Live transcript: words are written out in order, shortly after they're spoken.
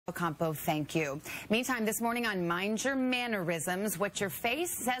Compo, thank you. Meantime, this morning on Mind Your Mannerisms, what your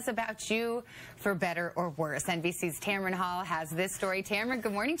face says about you for better or worse. NBC's Tamron Hall has this story. Tamron,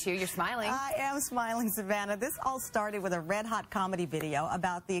 good morning to you. You're smiling. I am smiling, Savannah. This all started with a red-hot comedy video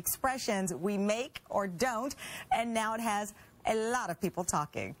about the expressions we make or don't, and now it has a lot of people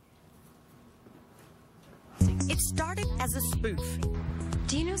talking. It started as a spoof.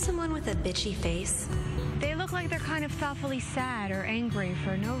 Do you know someone with a bitchy face? They look like they're kind of thoughtfully sad or angry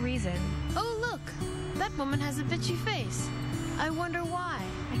for no reason. Oh, look! That woman has a bitchy face. I wonder why.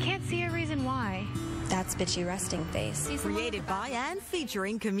 I can't see a reason why. That's Bitchy Resting Face. Created by and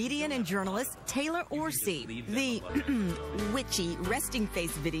featuring comedian and journalist Taylor Orsi. The Witchy Resting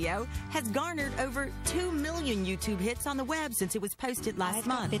Face video has garnered over 2 million YouTube hits on the web since it was posted last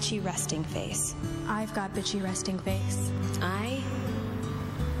month. Bitchy Resting Face. I've got bitchy resting face.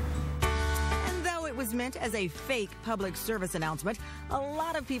 It was meant as a fake public service announcement. A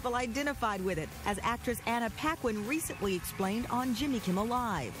lot of people identified with it, as actress Anna Paquin recently explained on Jimmy Kimmel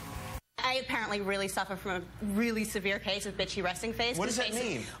Live. I apparently really suffer from a really severe case of bitchy resting face. What does that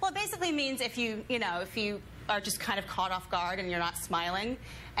mean? Well, it basically means if you are just kind of caught off guard and you're not smiling,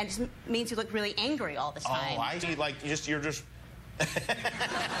 and it just means you look really angry all the time. Oh, I see. Like you're just.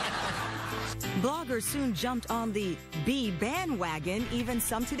 Bloggers soon jumped on the bee bandwagon. Even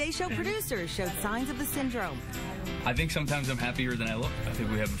some Today Show producers showed signs of the syndrome. I think sometimes I'm happier than I look. I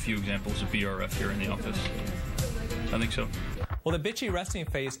think we have a few examples of BRF here in the office. I think so. Well, the bitchy resting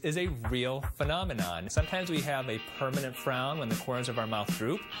face is a real phenomenon. Sometimes we have a permanent frown when the corners of our mouth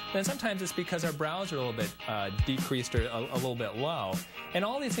droop. Then sometimes it's because our brows are a little bit decreased or a little bit low. And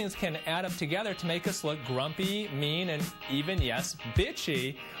all these things can add up together to make us look grumpy, mean, and even, yes,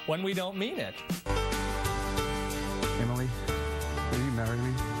 bitchy when we don't mean it. Emily, will you marry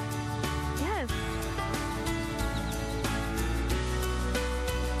me? Yes.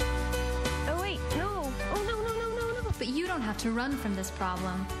 Oh, wait, no. Oh, no. But you don't have to run from this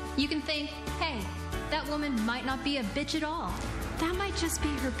problem. You can think, hey, that woman might not be a bitch at all. That might just be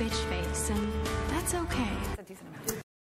her bitch face, and that's okay. That's a decent amount.